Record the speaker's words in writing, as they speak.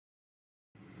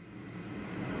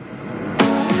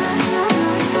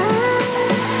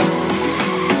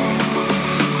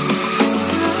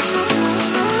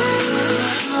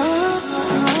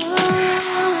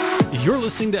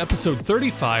listening to episode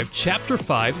 35, chapter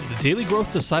 5 of the Daily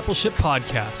Growth Discipleship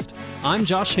Podcast. I'm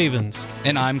Josh Havens.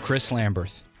 And I'm Chris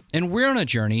Lamberth. And we're on a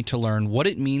journey to learn what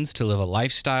it means to live a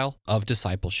lifestyle of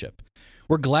discipleship.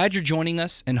 We're glad you're joining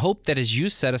us and hope that as you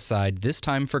set aside this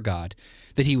time for God,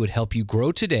 that He would help you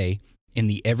grow today in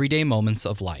the everyday moments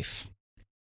of life.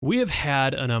 We have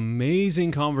had an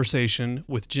amazing conversation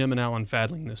with Jim and Alan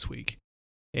Fadling this week.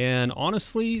 And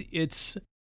honestly, it's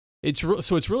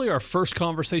really our first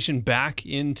conversation back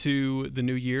into the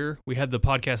new year. We had the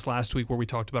podcast last week where we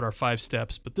talked about our 5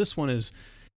 steps, but this one is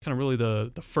kind of really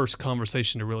the first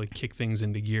conversation to really kick things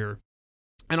into gear.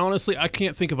 And honestly, I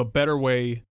can't think of a better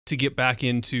way to get back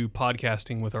into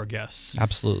podcasting with our guests.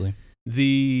 Absolutely.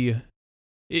 The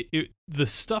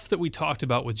stuff that we talked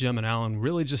about with Jim and Alan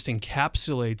really just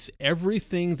encapsulates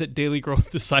everything that Daily Growth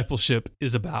Discipleship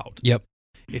is about. Yep.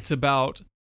 It's about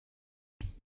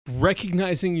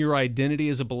recognizing your identity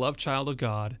as a beloved child of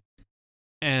God,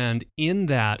 and in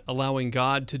that, allowing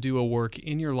God to do a work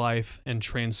in your life and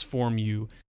transform you,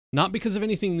 not because of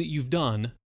anything that you've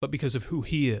done, but because of who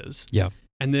He is. Yeah.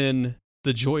 And then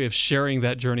the joy of sharing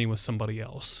that journey with somebody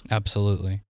else.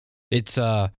 Absolutely. It's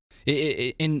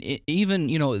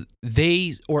even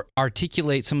they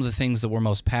articulate some of the things that we're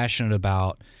most passionate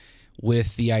about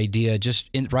with the idea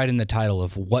right in the title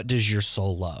of what does your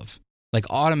soul love? Like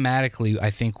automatically, I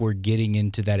think we're getting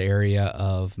into that area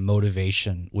of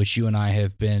motivation, which you and I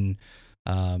have been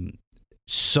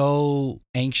so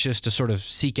anxious to sort of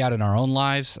seek out in our own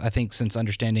lives, I think, since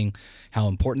understanding how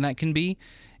important that can be.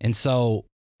 And so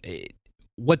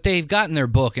what they've got in their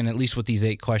book, and at least with these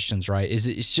 8 questions, right, is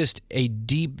it's just a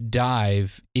deep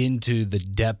dive into the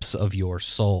depths of your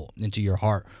soul, into your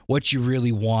heart, what you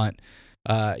really want,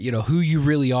 who you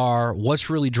really are, what's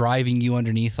really driving you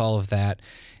underneath all of that.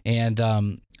 And,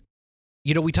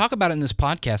 we talk about it in this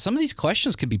podcast. Some of these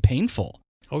questions can be painful.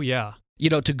 Oh, yeah.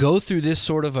 To go through this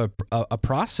sort of a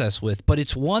process with, but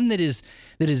it's one that is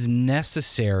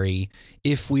necessary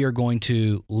if we are going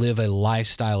to live a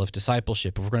lifestyle of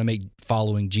discipleship, if we're going to make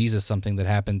following Jesus something that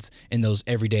happens in those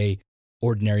everyday,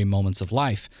 ordinary moments of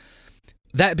life.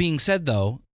 That being said,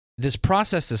 though, this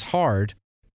process is hard.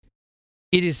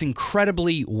 It is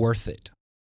incredibly worth it.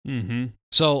 Mm-hmm.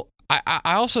 So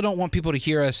I also don't want people to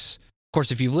hear us. Of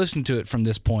course, if you've listened to it from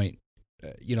this point,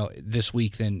 this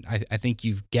week, then I think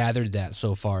you've gathered that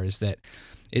so far is that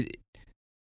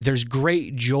there's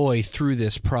great joy through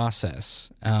this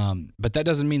process. But that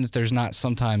doesn't mean that there's not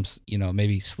sometimes,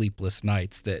 maybe sleepless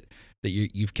nights that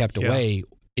you've kept away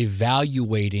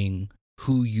evaluating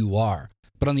who you are.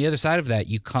 But on the other side of that,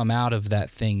 you come out of that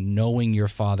thing knowing your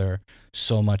Father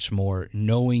so much more,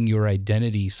 knowing your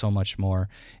identity so much more,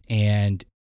 and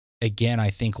again, I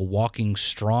think walking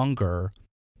stronger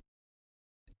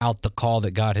out the call that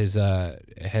God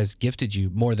has gifted you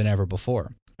more than ever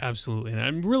before. Absolutely.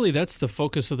 And really, that's the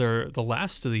focus of the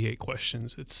last of the 8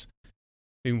 questions.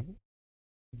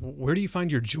 Where do you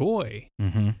find your joy?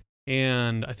 Mm-hmm.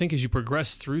 And I think as you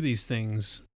progress through these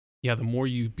things, the more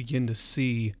you begin to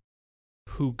see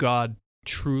who God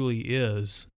truly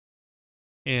is.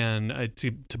 And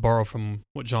to borrow from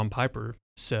what John Piper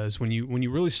says, when you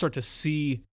really start to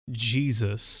see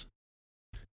Jesus,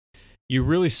 you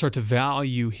really start to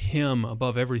value Him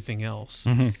above everything else.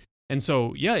 Mm-hmm. And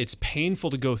so, it's painful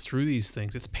to go through these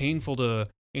things. It's painful to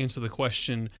answer the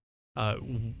question,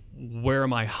 where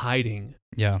am I hiding?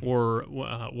 Yeah. Or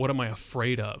what am I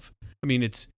afraid of?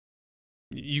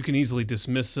 You can easily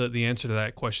dismiss the answer to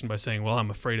that question by saying, well,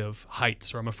 I'm afraid of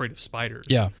heights or I'm afraid of spiders.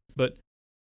 Yeah. But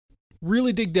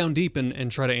really dig down deep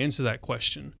and try to answer that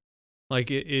question. Like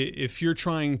if you're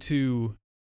trying to,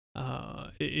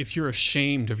 if you're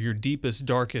ashamed of your deepest,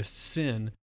 darkest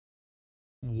sin,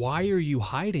 why are you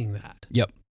hiding that?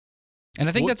 Yep. And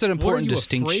I think that's an important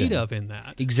distinction. What are you afraid of in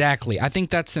that? Exactly. I think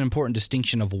that's an important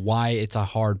distinction of why it's a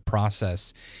hard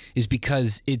process, is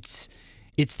because it's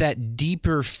that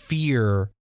deeper fear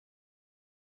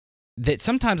that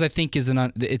sometimes I think is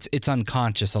it's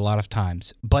unconscious a lot of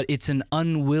times, but it's an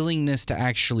unwillingness to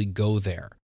actually go there.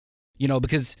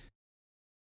 Because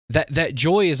that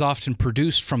joy is often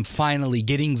produced from finally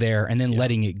getting there and then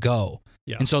letting it go.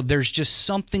 Yeah. And so there's just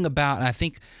something about, and I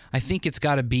think it's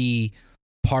got to be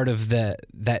part of the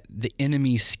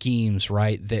enemy's schemes,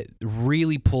 right, that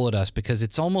really pull at us, because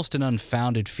it's almost an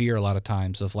unfounded fear a lot of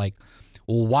times of like,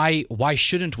 well, why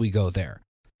shouldn't we go there?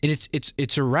 And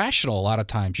it's irrational a lot of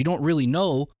times. You don't really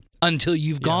know until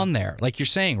you've gone there, like you're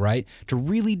saying, right? To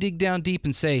really dig down deep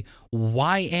and say,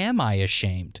 why am I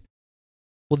ashamed?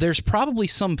 Well, there's probably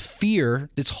some fear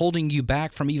that's holding you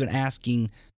back from even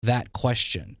asking that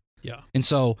question. Yeah. And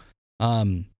so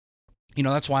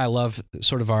That's why I love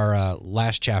sort of our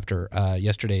last chapter,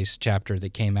 yesterday's chapter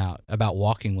that came out about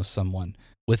walking with someone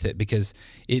with it, because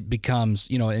it becomes,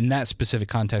 in that specific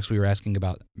context, we were asking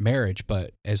about marriage,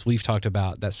 but as we've talked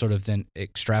about, that sort of then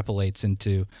extrapolates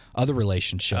into other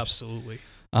relationships. Absolutely.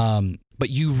 But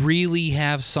you really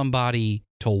have somebody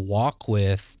to walk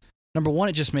with. Number one,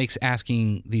 it just makes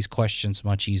asking these questions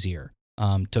much easier,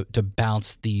 to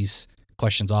bounce these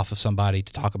questions off of somebody,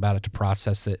 to talk about it, to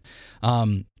process it.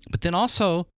 But then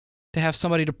also to have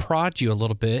somebody to prod you a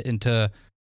little bit and to,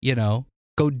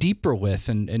 go deeper with.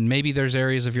 And maybe there's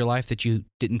areas of your life that you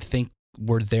didn't think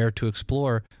were there to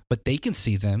explore, but they can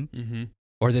see them, Mm-hmm.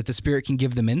 or that the Spirit can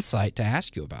give them insight to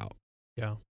ask you about.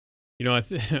 Yeah. I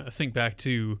think back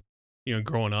to,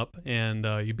 growing up and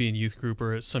you'd be in youth group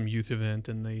or at some youth event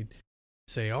and they'd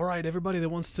say, all right, everybody that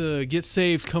wants to get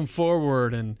saved, come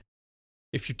forward. And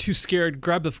if you're too scared,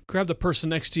 grab the person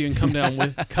next to you and come down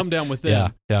with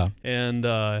them. Yeah. And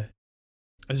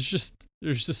there's just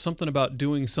something about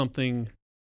doing something,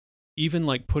 even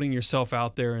like putting yourself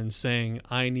out there and saying,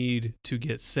 I need to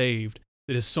get saved,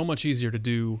 that is so much easier to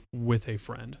do with a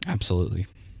friend. Absolutely.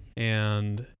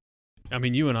 And I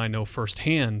mean, you and I know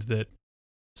firsthand that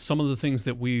some of the things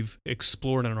that we've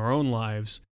explored in our own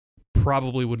lives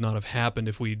probably would not have happened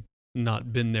if we'd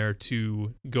not been there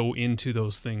to go into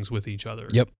those things with each other.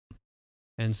 Yep.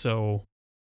 And so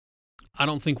I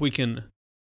don't think we can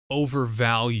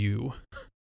overvalue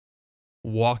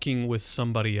walking with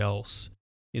somebody else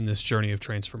in this journey of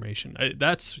transformation.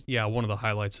 That's one of the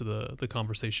highlights of the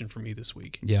conversation for me this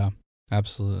week. Yeah,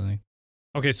 absolutely.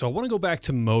 Okay, so I want to go back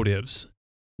to motives.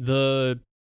 The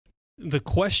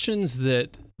questions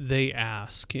that they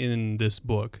ask in this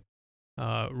book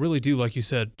really do, like you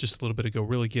said just a little bit ago,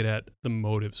 really get at the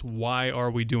motives. Why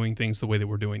are we doing things the way that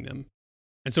we're doing them?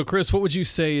 And so, Chris, what would you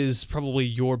say is probably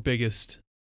your biggest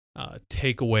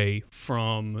takeaway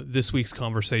from this week's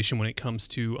conversation when it comes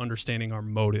to understanding our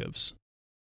motives?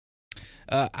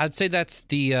 I'd say that's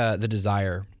the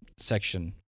desire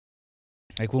section.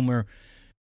 Like when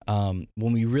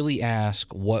we really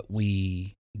ask what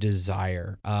we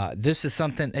desire. This is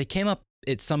something, it came up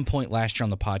at some point last year on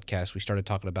the podcast. We started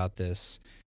talking about this,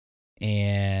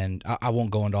 and I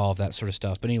won't go into all of that sort of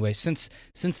stuff. But anyway, since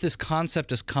this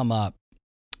concept has come up,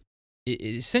 it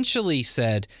essentially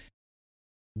said,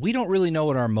 we don't really know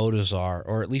what our motives are,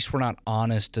 or at least we're not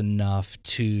honest enough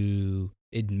to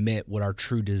admit what our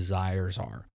true desires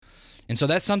are. And so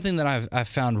that's something that I've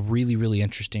found really, really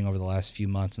interesting over the last few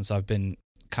months. And so I've been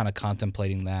kind of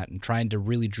contemplating that and trying to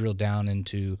really drill down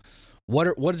into what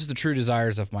is the true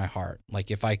desires of my heart. Like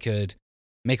if I could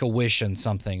make a wish on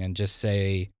something and just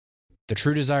say the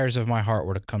true desires of my heart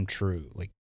were to come true,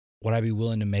 like would I be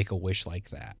willing to make a wish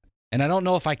like that? And I don't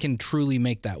know if I can truly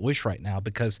make that wish right now,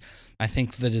 because I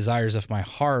think the desires of my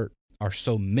heart are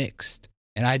so mixed,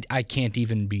 and I can't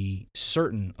even be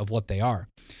certain of what they are.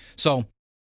 So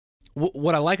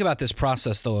what I like about this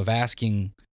process, though, of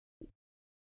asking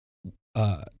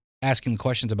the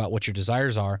questions about what your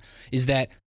desires are, is that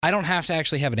I don't have to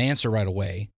actually have an answer right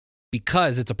away,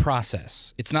 because it's a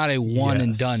process. It's not a one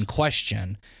and done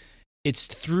question. It's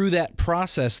through that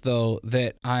process, though,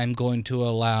 that I'm going to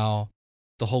allow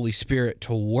the Holy Spirit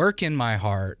to work in my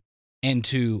heart and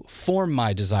to form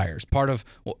my desires. Part of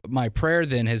my prayer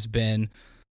then has been,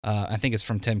 I think it's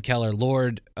from Tim Keller,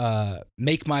 Lord,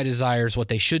 make my desires what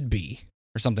they should be,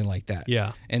 or something like that.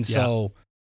 Yeah. And so,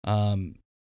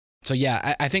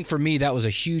 I think for me, that was a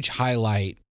huge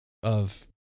highlight of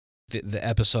the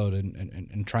episode,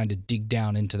 and trying to dig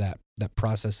down into that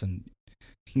process and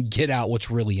get out what's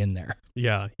really in there.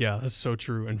 Yeah, that's so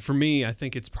true. And for me, I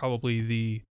think it's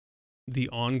probably the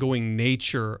ongoing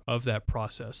nature of that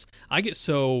process. I get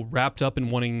so wrapped up in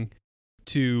wanting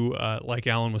to, like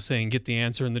Alan was saying, get the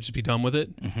answer and then just be done with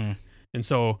it. Mm-hmm. And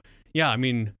so, I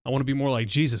mean, I want to be more like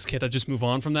Jesus. Can't I just move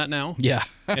on from that now? Yeah.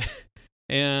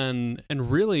 and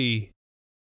really,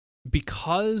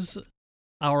 because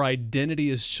our identity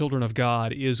as children of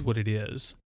God is what it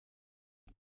is,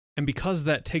 and because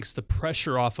that takes the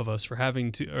pressure off of us for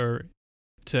having to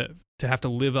have to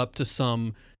live up to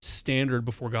some standard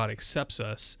before God accepts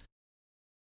us,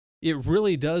 it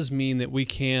really does mean that we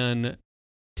can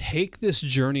take this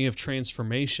journey of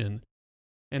transformation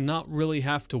and not really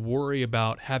have to worry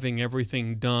about having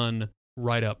everything done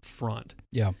right up front.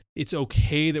 Yeah. It's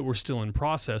okay that we're still in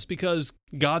process, because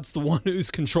God's the one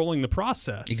who's controlling the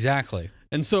process. Exactly.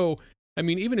 And so, I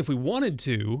mean, even if we wanted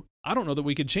to, I don't know that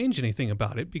we could change anything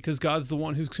about it, because God's the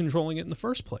one who's controlling it in the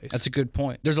first place. That's a good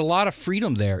point. There's a lot of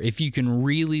freedom there if you can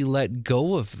really let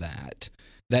go of that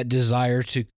desire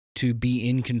to be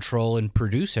in control and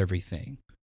produce everything.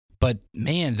 But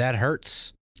man, that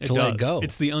hurts. to let go.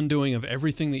 It's the undoing of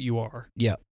everything that you are.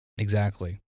 Yeah,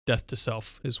 exactly. Death to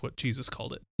self is what Jesus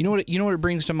called it. You know what it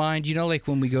brings to mind? You know, like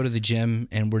when we go to the gym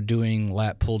and we're doing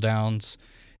lat pull downs,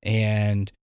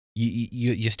 and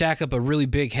you stack up a really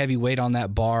big heavy weight on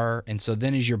that bar, and so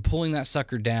then as you're pulling that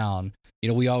sucker down, you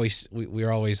know,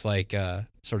 we're always like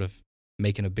sort of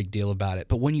making a big deal about it.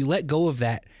 But when you let go of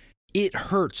that, it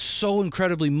hurts so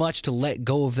incredibly much to let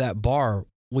go of that bar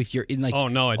with your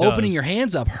opening your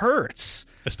hands up hurts.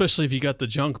 Especially if you got the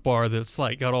junk bar that's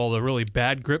like got all the really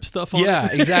bad grip stuff on it. Yeah,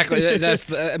 exactly.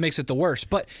 That makes it the worst.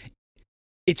 But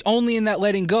it's only in that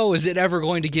letting go is it ever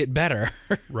going to get better.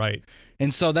 Right.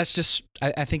 And so that's just,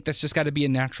 I think that's just got to be a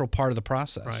natural part of the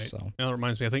process. Right. So. Now it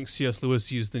reminds me, I think C.S.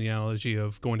 Lewis used the analogy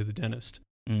of going to the dentist.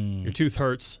 Your tooth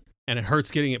hurts, and it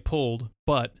hurts getting it pulled,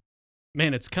 but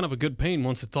man, it's kind of a good pain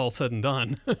once it's all said and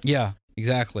done. Yeah,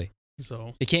 exactly.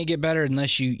 So it can't get better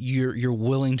unless you're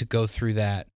willing to go through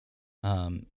that,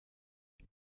 through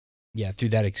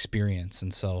that experience.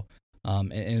 And so,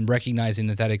 and recognizing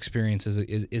that experience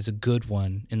is a good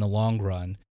one in the long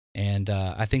run. And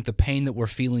I think the pain that we're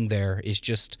feeling there is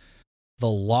just the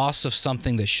loss of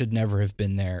something that should never have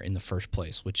been there in the first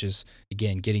place, which is,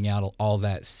 again, getting out all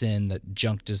that sin, that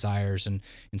junk desires and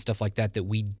stuff like that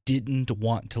we didn't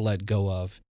want to let go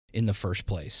of in the first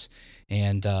place.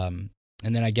 And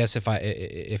then I guess if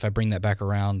I bring that back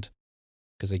around,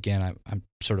 because again I'm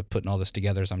sort of putting all this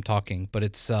together as I'm talking, but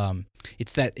it's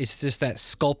just that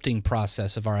sculpting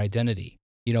process of our identity.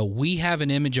 You know, we have an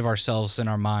image of ourselves in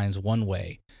our minds one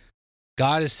way.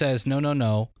 God says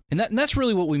no. And that's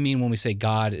really what we mean when we say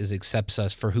God accepts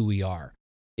us for who we are.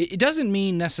 It doesn't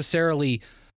mean necessarily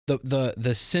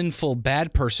the sinful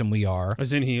bad person we are.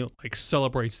 As in he like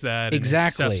celebrates that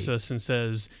exactly. And accepts us and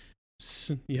says,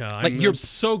 yeah, I'm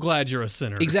so glad you're a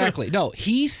sinner. Exactly. No,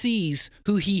 he sees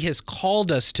who he has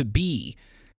called us to be.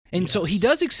 And so he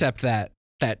does accept that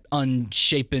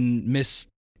unshapen,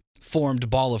 misformed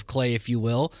ball of clay, if you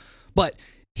will. But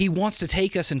he wants to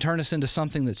take us and turn us into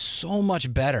something that's so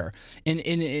much better. And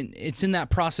it's in that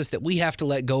process that we have to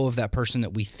let go of that person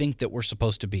that we think that we're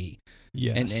supposed to be.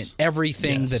 Yes. And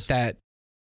everything that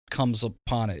comes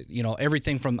upon it. You know,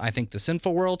 everything from, I think, the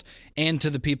sinful world and to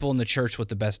the people in the church with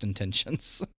the best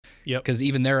intentions. Yep. Because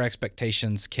even their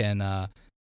expectations can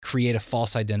create a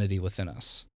false identity within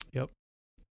us. Yep.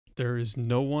 There is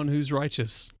no one who's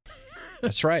righteous.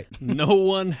 That's right. No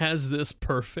one has this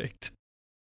perfect.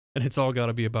 And it's all got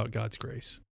to be about God's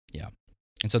grace. Yeah.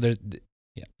 And so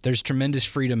there's tremendous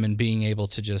freedom in being able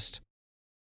to just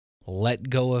let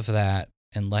go of that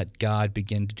and let God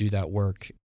begin to do that work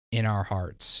in our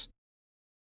hearts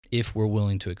if we're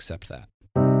willing to accept that.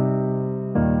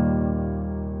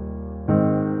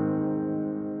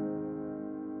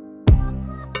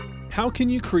 How can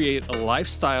you create a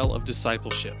lifestyle of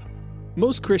discipleship?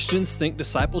 Most Christians think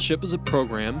discipleship is a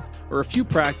program or a few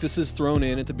practices thrown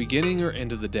in at the beginning or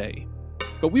end of the day.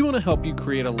 But we want to help you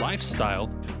create a lifestyle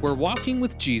where walking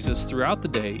with Jesus throughout the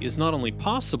day is not only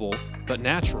possible, but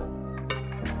natural.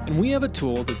 And we have a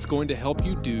tool that's going to help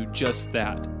you do just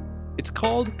that. It's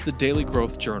called the Daily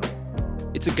Growth Journal.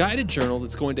 It's a guided journal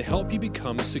that's going to help you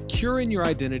become secure in your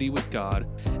identity with God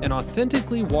and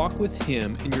authentically walk with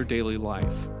Him in your daily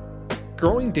life.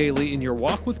 Growing daily in your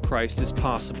walk with Christ is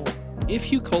possible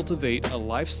if you cultivate a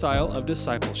lifestyle of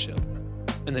discipleship,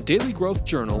 and the Daily Growth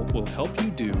Journal will help you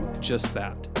do just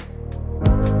that.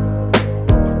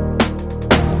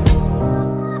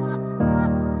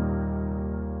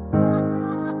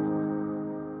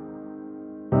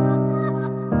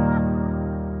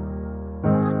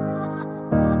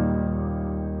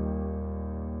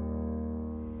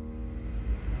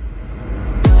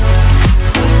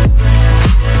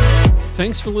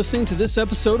 Thanks for listening to this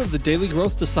episode of the Daily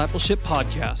Growth Discipleship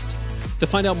Podcast. To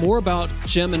find out more about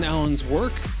Jem and Alan's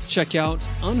work, check out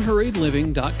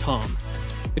unhurriedliving.com.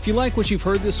 If you like what you've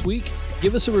heard this week,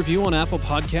 give us a review on Apple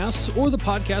Podcasts or the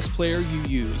podcast player you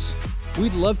use.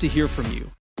 We'd love to hear from you.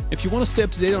 If you want to stay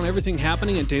up to date on everything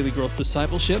happening at Daily Growth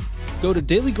Discipleship, go to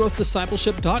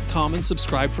dailygrowthdiscipleship.com and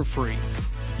subscribe for free.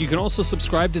 You can also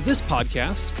subscribe to this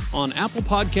podcast on Apple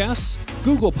Podcasts,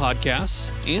 Google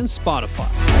Podcasts, and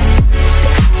Spotify.